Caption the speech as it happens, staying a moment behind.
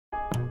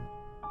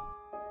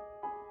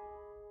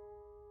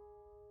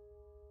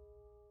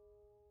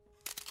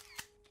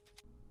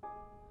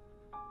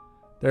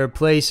There are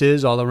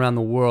places all around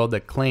the world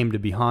that claim to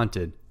be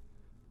haunted,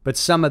 but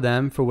some of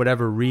them, for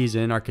whatever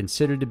reason, are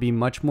considered to be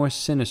much more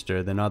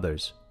sinister than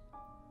others.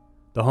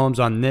 The homes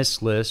on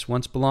this list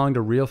once belonged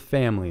to real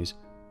families,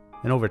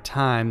 and over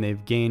time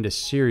they've gained a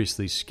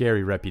seriously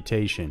scary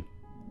reputation.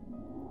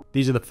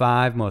 These are the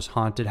 5 most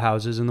haunted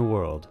houses in the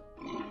world.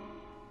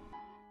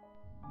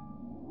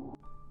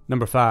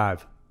 Number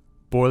 5.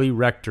 Borley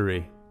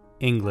Rectory,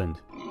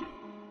 England.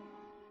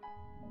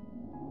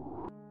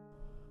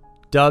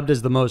 Dubbed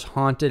as the most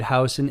haunted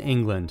house in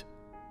England,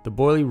 the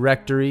Borley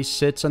Rectory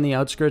sits on the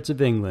outskirts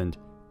of England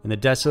in the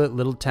desolate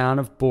little town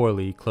of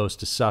Borley, close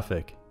to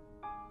Suffolk.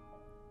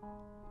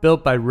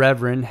 Built by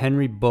Reverend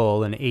Henry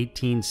Bull in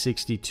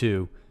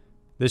 1862,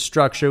 this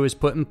structure was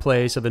put in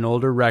place of an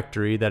older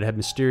rectory that had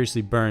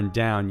mysteriously burned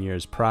down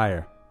years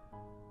prior.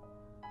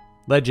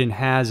 Legend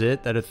has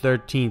it that a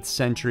 13th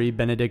century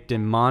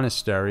Benedictine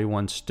monastery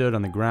once stood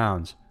on the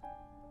grounds.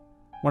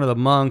 One of the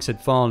monks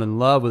had fallen in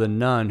love with a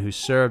nun who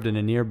served in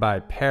a nearby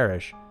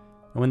parish,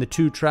 and when the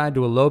two tried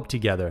to elope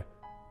together,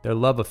 their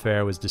love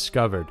affair was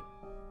discovered.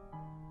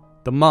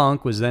 The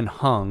monk was then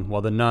hung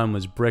while the nun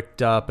was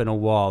bricked up in a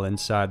wall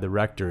inside the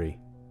rectory.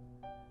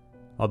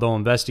 Although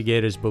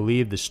investigators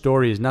believe the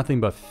story is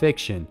nothing but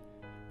fiction,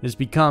 it has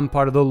become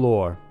part of the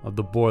lore of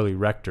the Borley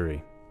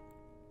Rectory.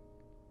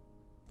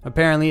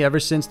 Apparently, ever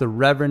since the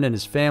Reverend and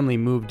his family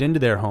moved into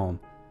their home,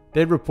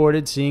 they had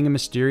reported seeing a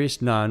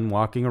mysterious nun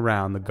walking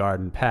around the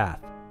garden path.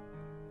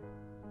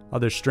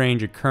 Other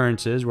strange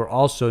occurrences were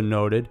also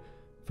noted,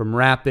 from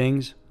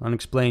rappings,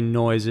 unexplained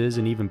noises,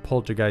 and even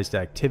poltergeist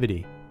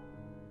activity.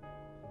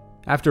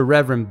 After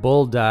Reverend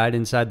Bull died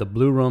inside the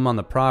Blue Room on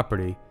the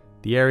property,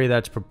 the area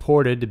that's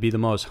purported to be the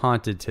most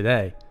haunted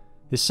today,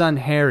 his son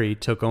Harry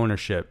took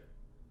ownership.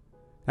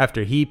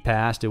 After he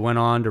passed, it went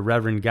on to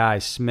Reverend Guy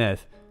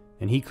Smith,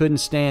 and he couldn't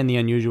stand the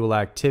unusual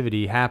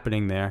activity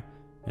happening there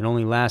and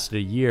only lasted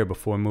a year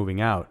before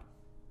moving out.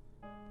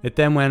 It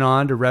then went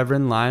on to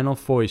Reverend Lionel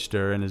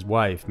Foister and his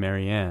wife,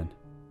 Mary Ann.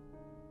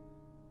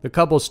 The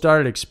couple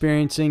started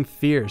experiencing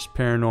fierce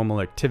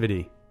paranormal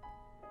activity.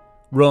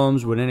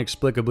 Rooms would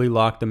inexplicably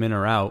lock them in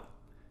or out.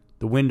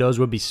 The windows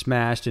would be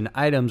smashed and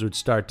items would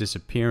start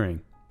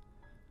disappearing.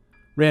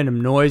 Random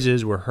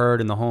noises were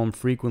heard in the home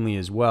frequently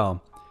as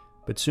well,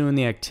 but soon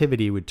the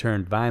activity would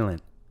turn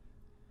violent.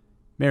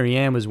 Mary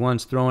Ann was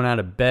once thrown out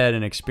of bed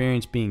and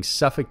experienced being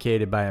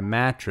suffocated by a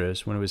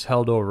mattress when it was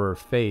held over her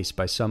face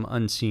by some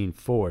unseen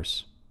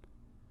force.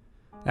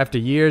 After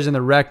years in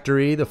the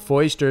rectory, the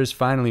Foisters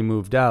finally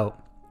moved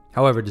out.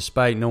 However,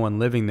 despite no one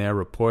living there,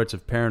 reports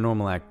of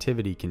paranormal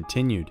activity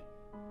continued.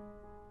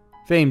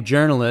 Famed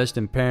journalist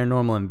and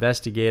paranormal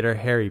investigator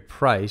Harry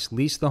Price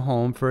leased the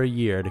home for a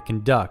year to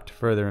conduct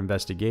further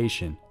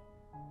investigation.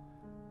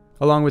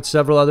 Along with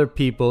several other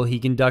people, he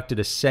conducted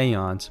a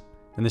seance,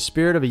 and the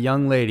spirit of a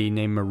young lady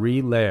named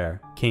Marie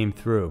Lair came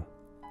through.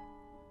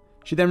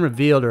 She then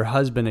revealed her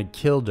husband had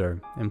killed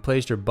her and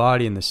placed her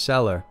body in the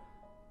cellar,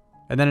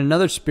 and then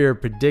another spirit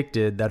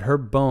predicted that her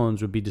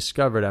bones would be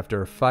discovered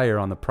after a fire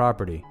on the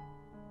property.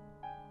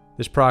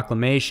 This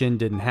proclamation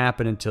didn't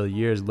happen until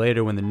years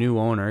later when the new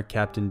owner,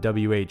 Captain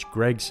W.H.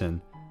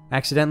 Gregson,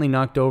 accidentally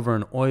knocked over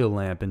an oil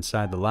lamp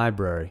inside the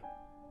library.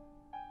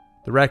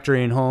 The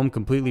rectory and home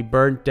completely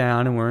burnt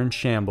down and were in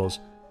shambles,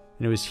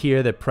 and it was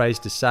here that Price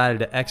decided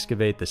to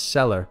excavate the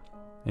cellar,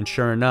 and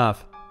sure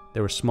enough,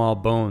 there were small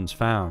bones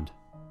found.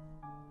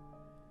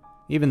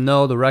 Even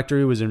though the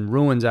rectory was in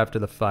ruins after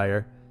the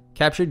fire,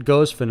 captured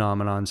ghost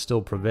phenomenon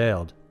still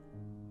prevailed.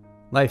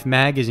 Life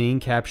magazine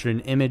captured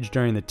an image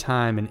during the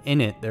time, and in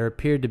it there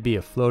appeared to be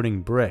a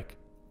floating brick.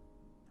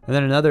 And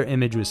then another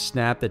image was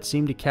snapped that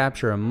seemed to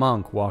capture a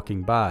monk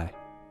walking by.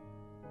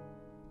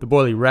 The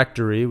Borley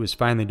Rectory was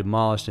finally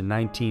demolished in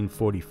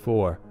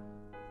 1944,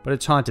 but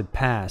its haunted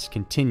past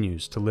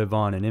continues to live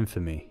on in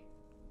infamy.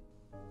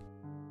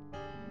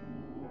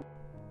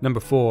 Number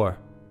 4.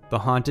 The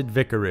Haunted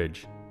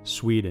Vicarage,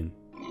 Sweden.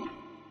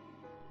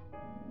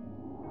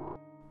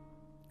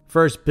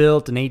 First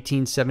built in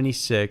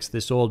 1876,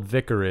 this old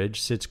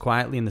vicarage sits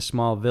quietly in the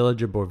small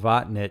village of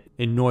Borvatnet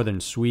in northern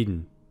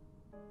Sweden.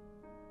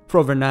 For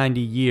over 90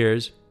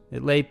 years,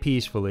 it lay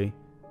peacefully,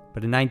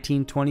 but in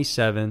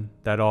 1927,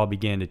 that all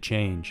began to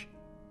change.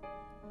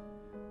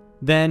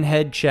 Then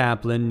head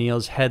chaplain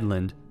Niels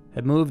Hedlund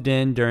had moved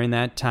in during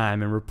that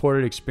time and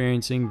reported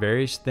experiencing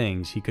various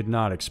things he could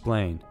not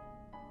explain.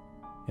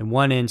 In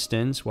one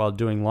instance, while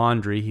doing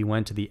laundry, he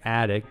went to the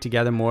attic to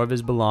gather more of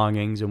his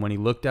belongings, and when he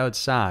looked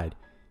outside,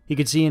 he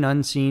could see an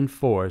unseen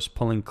force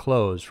pulling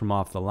clothes from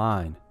off the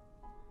line.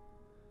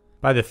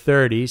 By the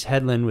 30s,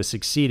 Hedlund was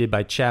succeeded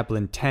by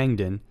Chaplain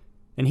Tangden,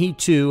 and he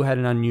too had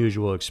an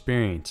unusual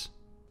experience.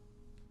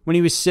 When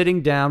he was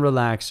sitting down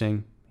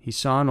relaxing, he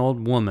saw an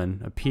old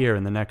woman appear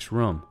in the next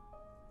room.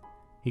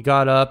 He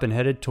got up and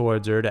headed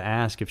towards her to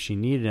ask if she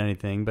needed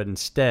anything, but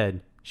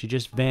instead, she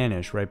just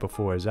vanished right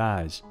before his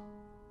eyes.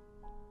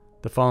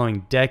 The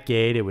following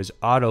decade, it was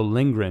Otto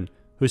Lindgren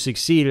who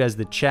succeeded as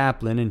the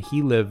chaplain, and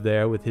he lived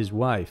there with his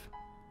wife.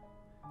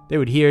 They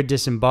would hear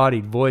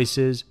disembodied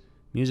voices,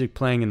 music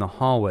playing in the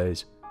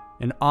hallways,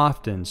 and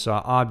often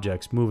saw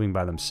objects moving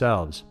by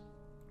themselves.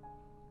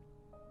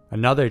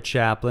 Another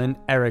chaplain,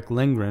 Eric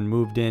Lindgren,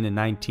 moved in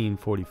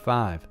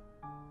 1945.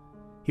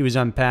 He was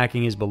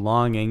unpacking his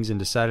belongings and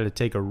decided to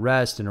take a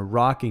rest in a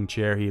rocking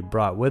chair he had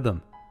brought with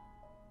him.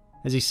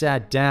 As he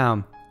sat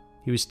down,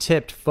 he was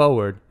tipped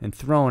forward and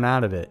thrown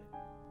out of it.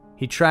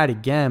 He tried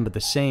again, but the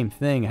same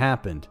thing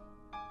happened.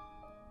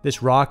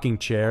 This rocking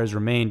chair has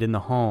remained in the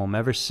home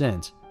ever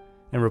since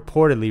and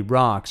reportedly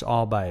rocks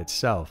all by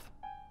itself.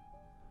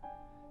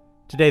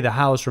 Today, the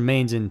house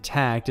remains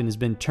intact and has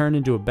been turned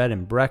into a bed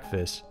and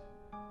breakfast.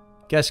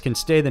 Guests can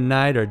stay the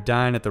night or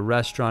dine at the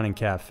restaurant and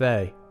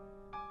cafe.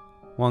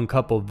 One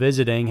couple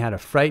visiting had a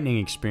frightening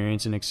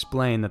experience and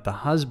explained that the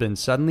husband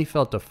suddenly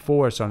felt a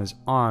force on his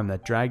arm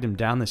that dragged him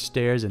down the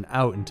stairs and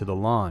out into the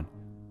lawn.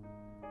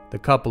 The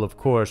couple, of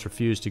course,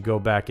 refused to go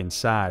back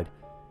inside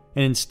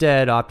and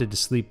instead opted to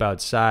sleep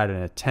outside in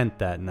a tent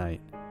that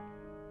night.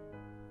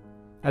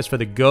 As for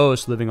the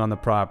ghosts living on the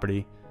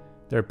property,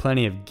 there are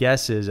plenty of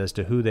guesses as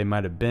to who they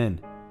might have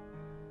been.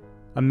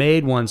 A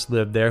maid once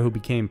lived there who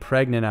became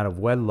pregnant out of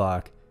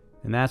wedlock,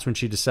 and that's when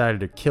she decided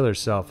to kill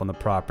herself on the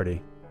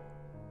property.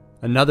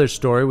 Another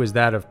story was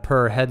that of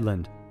Per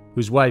Headland,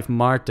 whose wife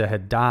Marta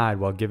had died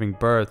while giving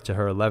birth to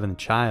her 11th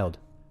child.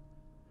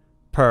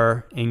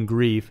 Per, in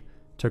grief,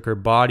 took her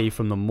body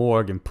from the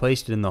morgue and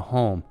placed it in the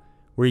home,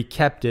 where he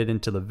kept it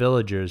until the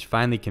villagers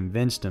finally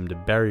convinced him to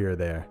bury her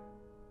there.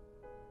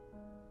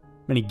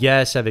 Many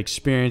guests have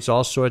experienced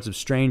all sorts of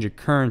strange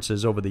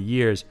occurrences over the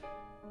years,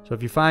 so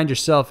if you find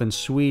yourself in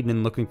Sweden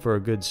and looking for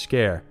a good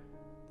scare,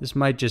 this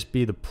might just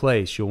be the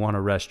place you'll want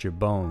to rest your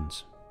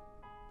bones.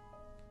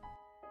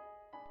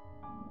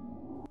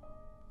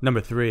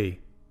 Number 3.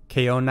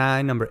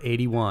 Kaonai number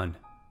 81,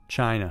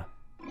 China.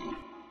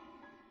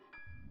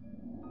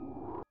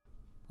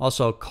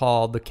 Also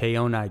called the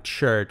Kaonai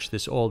Church,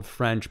 this old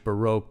French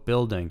Baroque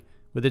building,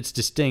 with its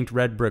distinct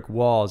red brick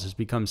walls, has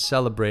become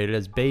celebrated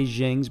as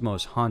Beijing's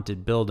most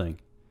haunted building.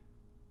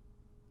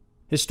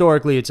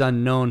 Historically, it's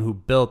unknown who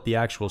built the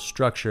actual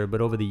structure,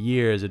 but over the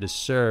years it has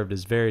served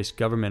as various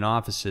government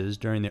offices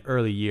during the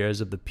early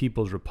years of the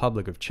People's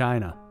Republic of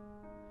China.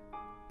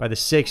 By the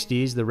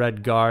 60s, the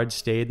Red Guard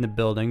stayed in the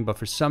building, but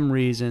for some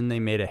reason they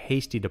made a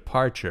hasty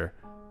departure,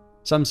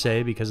 some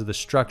say because of the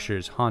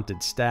structure's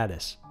haunted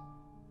status.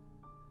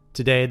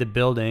 Today, the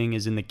building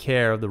is in the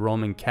care of the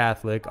Roman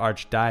Catholic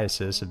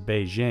Archdiocese of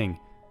Beijing.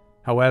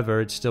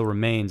 However, it still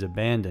remains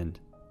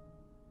abandoned.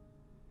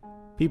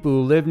 People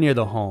who live near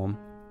the home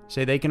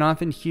say they can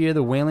often hear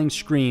the wailing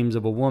screams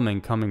of a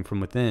woman coming from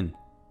within.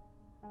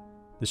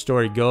 The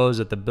story goes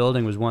that the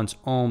building was once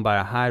owned by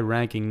a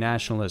high-ranking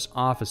nationalist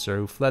officer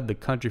who fled the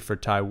country for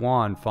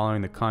Taiwan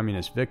following the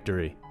communist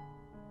victory.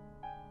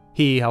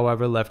 He,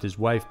 however, left his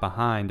wife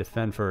behind to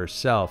fend for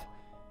herself,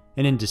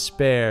 and in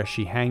despair,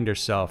 she hanged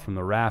herself from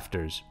the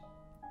rafters.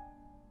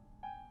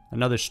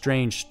 Another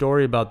strange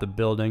story about the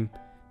building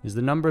is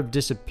the number of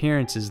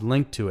disappearances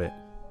linked to it.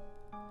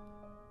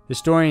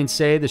 Historians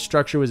say the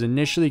structure was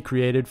initially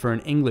created for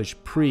an English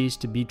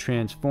priest to be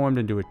transformed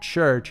into a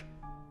church.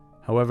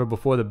 However,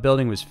 before the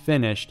building was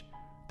finished,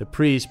 the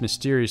priest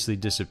mysteriously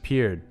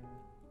disappeared.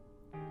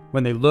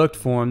 When they looked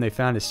for him, they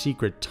found a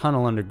secret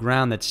tunnel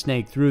underground that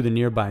snaked through the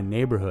nearby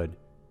neighborhood.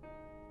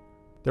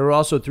 There were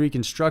also 3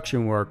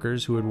 construction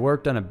workers who had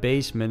worked on a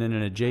basement in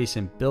an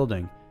adjacent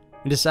building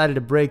and decided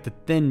to break the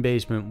thin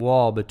basement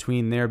wall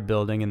between their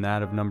building and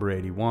that of number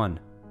 81.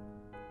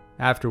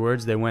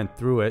 Afterwards, they went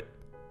through it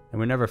and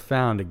were never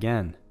found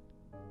again.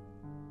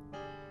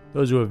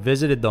 Those who have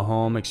visited the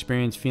home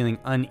experience feeling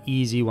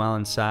uneasy while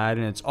inside,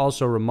 and it's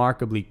also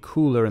remarkably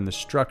cooler in the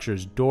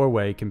structure's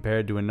doorway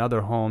compared to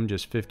another home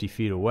just 50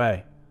 feet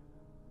away.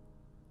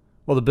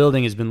 While the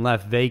building has been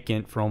left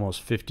vacant for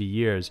almost 50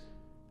 years,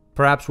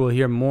 perhaps we'll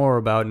hear more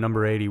about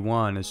number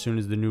 81 as soon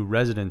as the new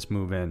residents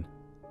move in.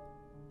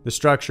 The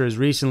structure has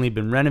recently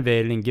been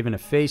renovated and given a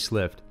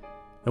facelift,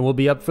 and will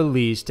be up for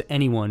lease to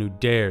anyone who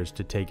dares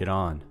to take it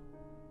on.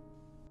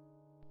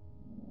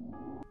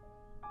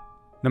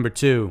 Number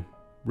 2.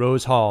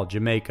 Rose Hall,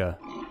 Jamaica.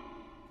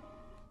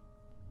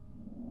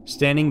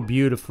 Standing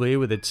beautifully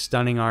with its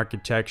stunning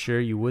architecture,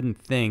 you wouldn't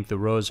think the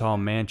Rose Hall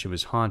mansion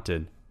was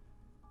haunted.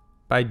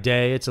 By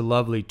day, it's a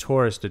lovely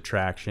tourist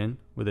attraction,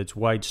 with its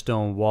white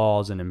stone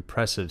walls and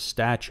impressive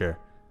stature.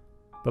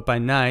 But by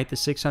night, the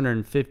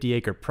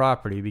 650-acre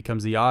property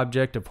becomes the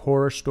object of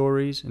horror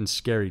stories and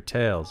scary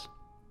tales.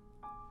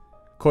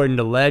 According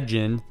to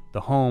legend,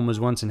 the home was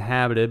once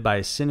inhabited by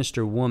a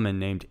sinister woman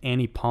named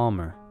Annie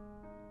Palmer.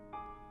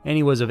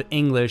 Annie was of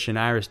English and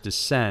Irish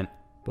descent,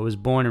 but was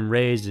born and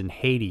raised in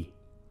Haiti.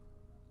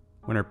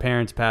 When her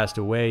parents passed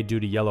away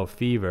due to yellow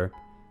fever,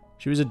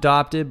 she was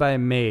adopted by a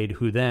maid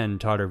who then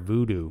taught her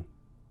voodoo.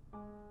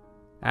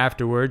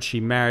 Afterwards, she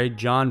married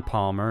John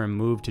Palmer and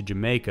moved to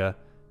Jamaica,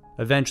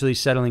 eventually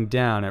settling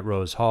down at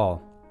Rose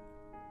Hall.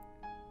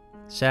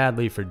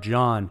 Sadly for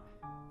John,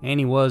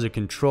 Annie was a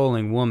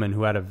controlling woman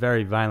who had a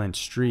very violent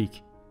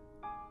streak.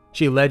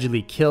 She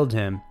allegedly killed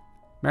him,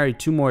 married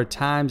 2 more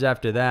times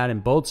after that,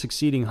 and both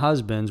succeeding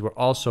husbands were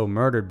also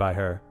murdered by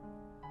her.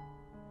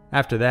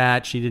 After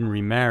that, she didn't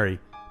remarry,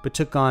 but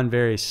took on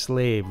various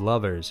slave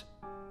lovers.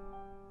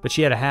 But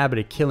she had a habit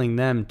of killing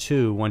them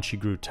too once she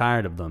grew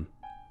tired of them.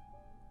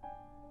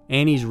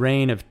 Annie's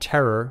reign of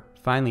terror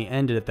finally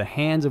ended at the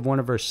hands of one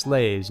of her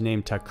slaves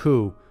named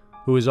Taku,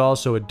 who was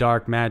also a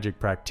dark magic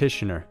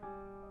practitioner.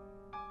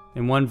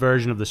 In one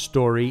version of the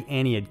story,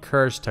 Annie had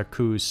cursed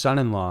Taku's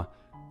son-in-law,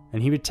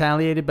 and he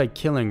retaliated by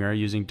killing her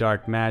using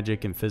dark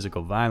magic and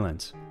physical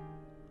violence.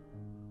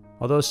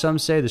 Although some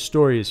say the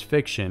story is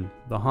fiction,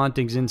 the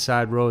hauntings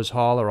inside Rose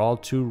Hall are all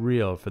too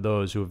real for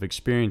those who have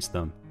experienced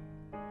them.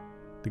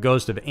 The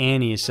ghost of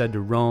Annie is said to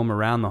roam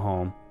around the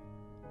home.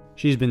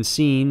 She's been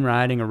seen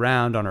riding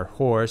around on her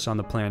horse on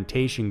the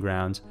plantation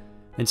grounds,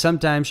 and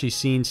sometimes she's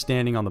seen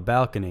standing on the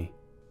balcony.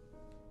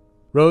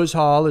 Rose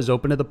Hall is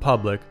open to the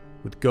public,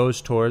 with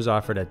ghost tours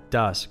offered at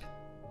dusk.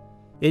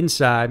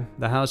 Inside,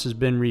 the house has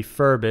been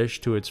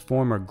refurbished to its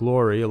former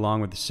glory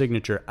along with the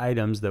signature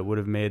items that would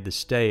have made the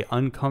stay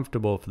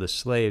uncomfortable for the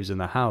slaves in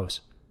the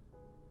house.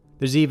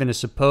 There's even a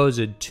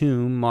supposed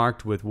tomb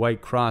marked with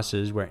white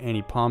crosses where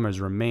Annie Palmer's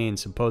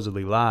remains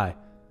supposedly lie,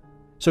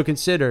 so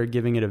consider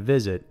giving it a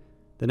visit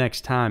the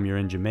next time you're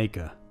in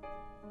Jamaica.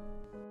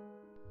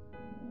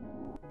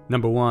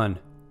 Number 1.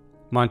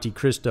 Monte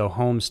Cristo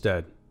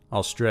Homestead,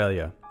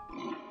 Australia.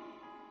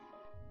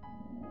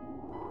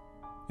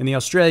 In the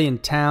Australian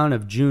town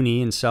of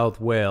Junee in South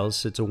Wales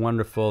sits a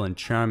wonderful and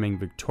charming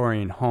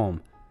Victorian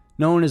home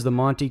known as the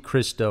Monte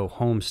Cristo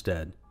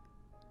Homestead.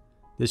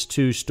 This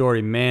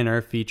two-story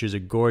manor features a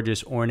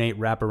gorgeous ornate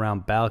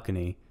wraparound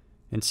balcony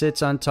and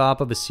sits on top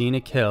of a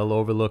scenic hill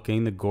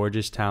overlooking the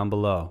gorgeous town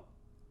below.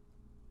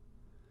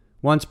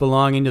 Once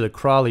belonging to the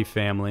Crawley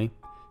family,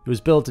 it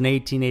was built in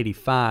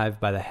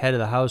 1885 by the head of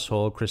the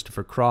household,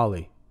 Christopher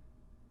Crawley.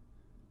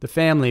 The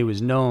family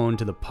was known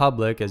to the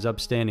public as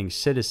upstanding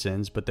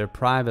citizens, but their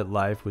private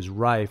life was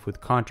rife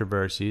with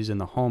controversies and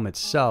the home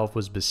itself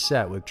was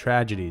beset with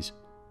tragedies.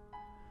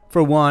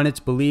 For one, it's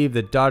believed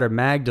that daughter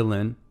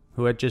Magdalene,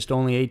 who at just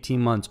only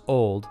 18 months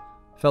old,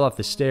 fell off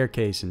the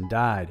staircase and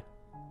died.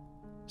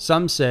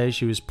 Some say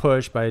she was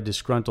pushed by a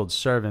disgruntled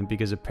servant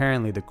because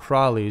apparently the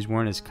Crawleys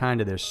weren't as kind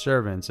to their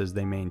servants as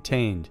they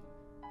maintained.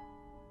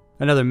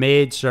 Another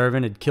maid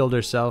servant had killed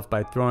herself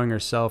by throwing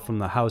herself from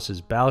the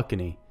house's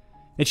balcony,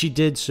 and she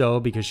did so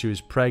because she was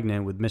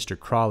pregnant with Mr.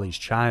 Crawley's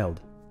child.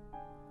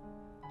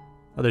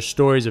 Other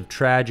stories of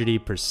tragedy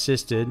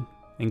persisted,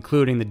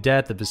 including the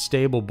death of a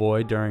stable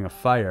boy during a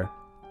fire.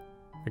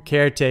 A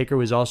caretaker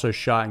was also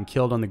shot and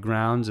killed on the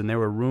grounds, and there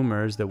were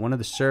rumors that one of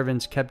the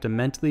servants kept a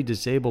mentally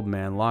disabled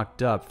man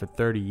locked up for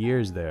 30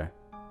 years there.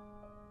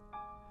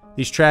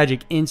 These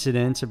tragic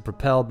incidents have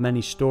propelled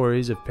many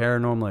stories of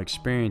paranormal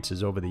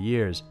experiences over the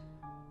years.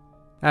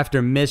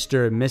 After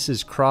Mr. and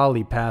Mrs.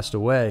 Crawley passed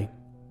away,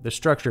 the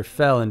structure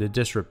fell into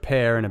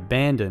disrepair and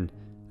abandoned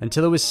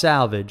until it was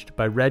salvaged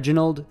by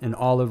Reginald and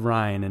Olive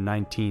Ryan in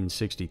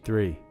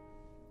 1963.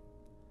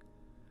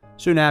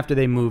 Soon after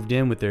they moved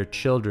in with their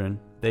children,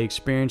 they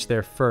experienced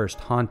their first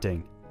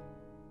haunting.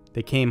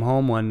 They came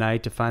home one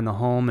night to find the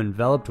home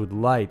enveloped with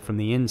light from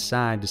the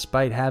inside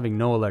despite having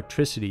no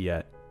electricity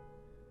yet.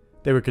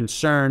 They were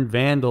concerned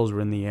vandals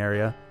were in the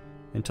area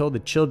and told the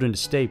children to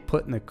stay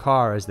put in the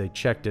car as they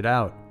checked it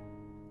out.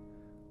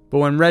 But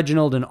when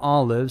Reginald and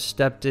Olive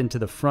stepped into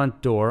the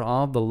front door,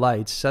 all of the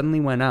lights suddenly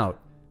went out,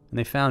 and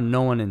they found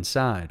no one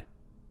inside.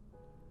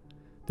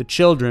 The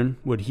children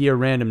would hear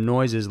random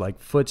noises like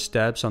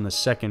footsteps on the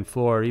second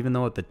floor, even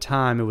though at the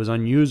time it was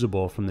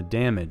unusable from the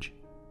damage.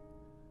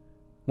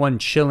 One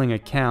chilling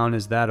account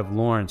is that of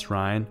Lawrence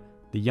Ryan,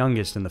 the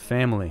youngest in the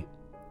family.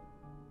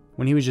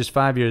 When he was just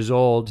 5 years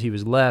old, he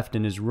was left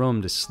in his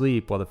room to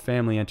sleep while the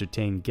family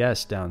entertained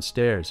guests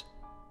downstairs.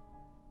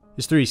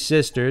 His 3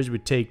 sisters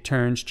would take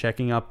turns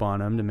checking up on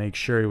him to make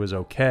sure he was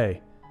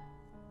okay.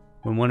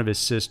 When one of his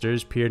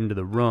sisters peered into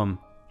the room,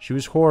 she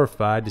was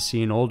horrified to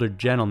see an older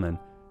gentleman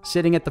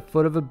sitting at the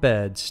foot of a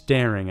bed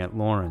staring at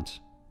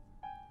Lawrence.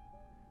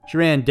 She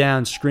ran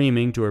down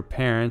screaming to her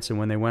parents, and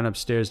when they went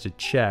upstairs to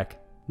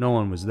check, no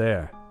one was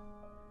there.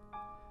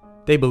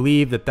 They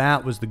believed that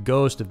that was the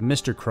ghost of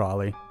Mr.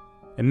 Crawley,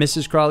 and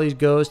Mrs. Crawley's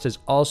ghost has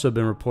also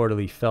been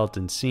reportedly felt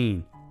and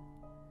seen.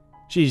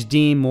 She's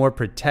deemed more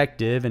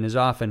protective and is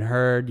often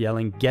heard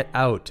yelling "Get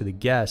out" to the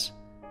guests,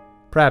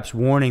 perhaps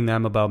warning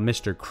them about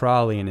Mr.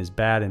 Crawley and his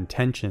bad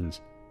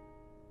intentions.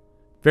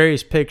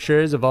 Various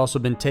pictures have also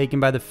been taken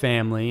by the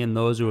family and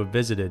those who have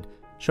visited,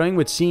 showing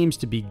what seems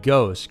to be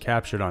ghosts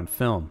captured on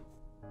film.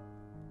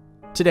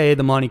 Today,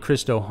 the Monte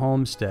Cristo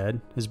Homestead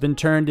has been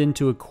turned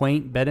into a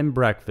quaint bed and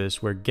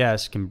breakfast where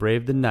guests can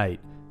brave the night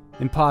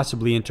and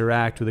possibly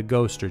interact with a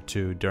ghost or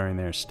two during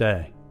their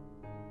stay.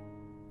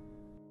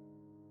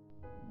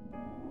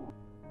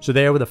 So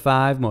there were the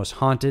 5 most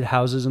haunted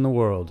houses in the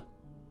world.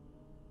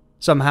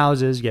 Some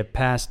houses get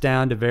passed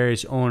down to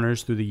various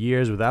owners through the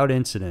years without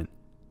incident.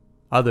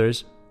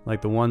 Others,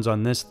 like the ones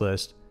on this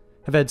list,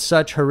 have had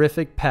such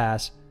horrific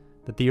pasts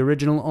that the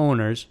original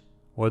owners,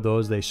 or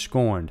those they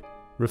scorned,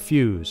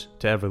 refuse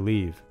to ever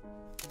leave.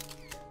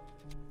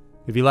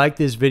 If you like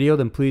this video,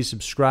 then please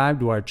subscribe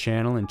to our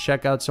channel and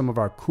check out some of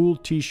our cool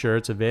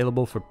t-shirts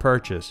available for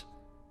purchase.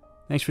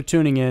 Thanks for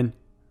tuning in.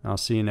 I'll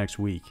see you next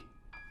week.